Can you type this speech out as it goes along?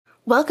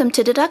Welcome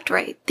to Deduct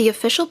Right, the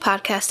official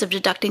podcast of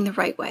Deducting the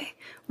Right Way.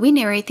 We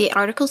narrate the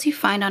articles you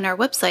find on our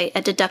website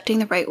at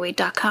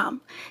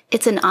deductingtherightway.com.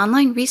 It's an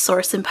online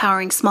resource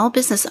empowering small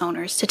business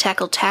owners to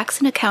tackle tax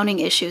and accounting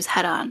issues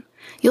head-on.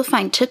 You'll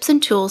find tips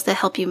and tools that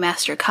help you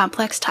master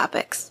complex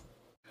topics.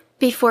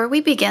 Before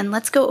we begin,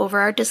 let's go over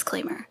our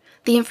disclaimer.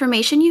 The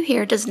information you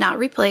hear does not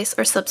replace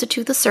or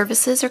substitute the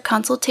services or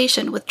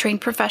consultation with trained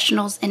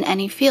professionals in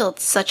any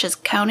fields such as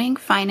accounting,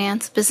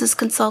 finance, business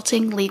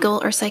consulting, legal,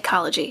 or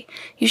psychology.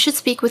 You should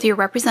speak with your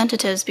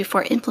representatives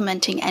before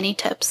implementing any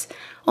tips.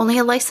 Only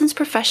a licensed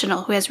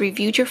professional who has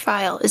reviewed your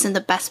file is in the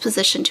best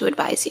position to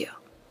advise you.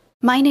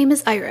 My name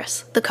is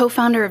Iris, the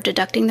co-founder of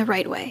Deducting the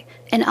Right Way,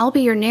 and I'll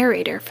be your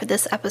narrator for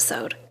this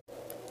episode.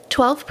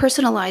 12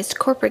 personalized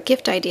corporate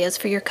gift ideas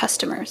for your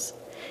customers.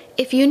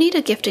 If you need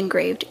a gift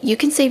engraved, you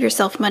can save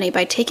yourself money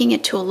by taking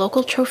it to a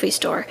local trophy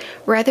store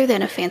rather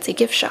than a fancy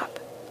gift shop.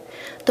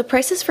 The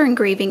prices for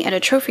engraving at a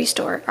trophy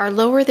store are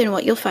lower than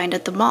what you'll find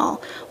at the mall,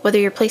 whether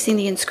you're placing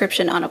the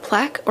inscription on a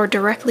plaque or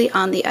directly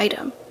on the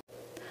item.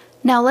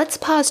 Now let's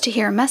pause to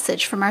hear a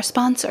message from our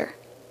sponsor.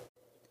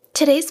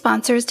 Today's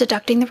sponsor is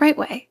Deducting the Right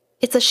Way.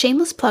 It's a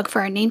shameless plug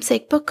for our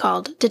namesake book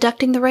called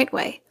Deducting the Right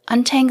Way,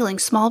 Untangling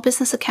Small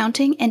Business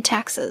Accounting and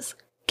Taxes.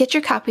 Get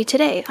your copy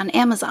today on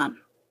Amazon.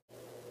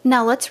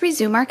 Now let's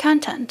resume our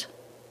content.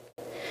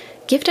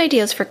 Gift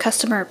ideas for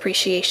customer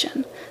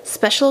appreciation,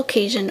 special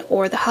occasion,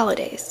 or the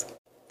holidays.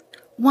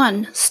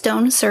 1.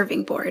 Stone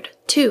serving board.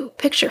 2.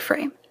 Picture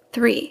frame.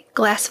 3.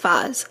 Glass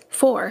vase.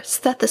 4.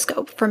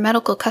 Stethoscope for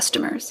medical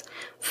customers.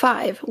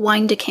 5.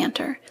 Wine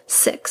decanter.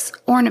 6.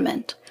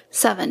 Ornament.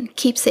 7.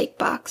 Keepsake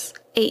box.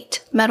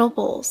 8. Metal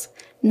bowls.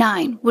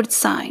 9. Wood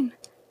sign.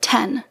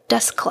 10.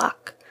 Desk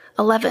clock.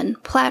 11.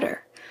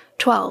 Platter.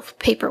 12.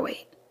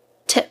 Paperweight.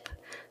 Tip.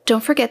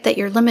 Don't forget that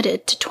you're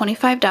limited to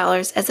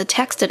 $25 as a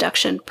tax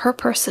deduction per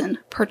person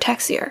per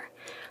tax year.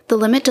 The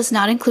limit does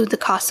not include the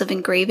cost of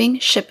engraving,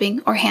 shipping,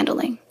 or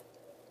handling.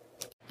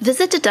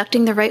 Visit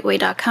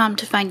deductingtherightway.com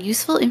to find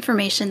useful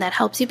information that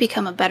helps you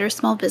become a better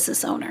small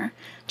business owner.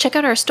 Check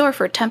out our store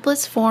for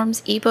templates,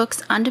 forms,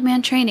 ebooks,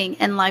 on-demand training,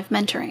 and live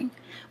mentoring.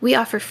 We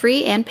offer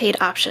free and paid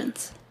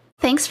options.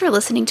 Thanks for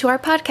listening to our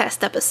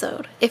podcast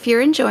episode. If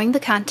you're enjoying the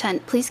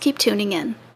content, please keep tuning in.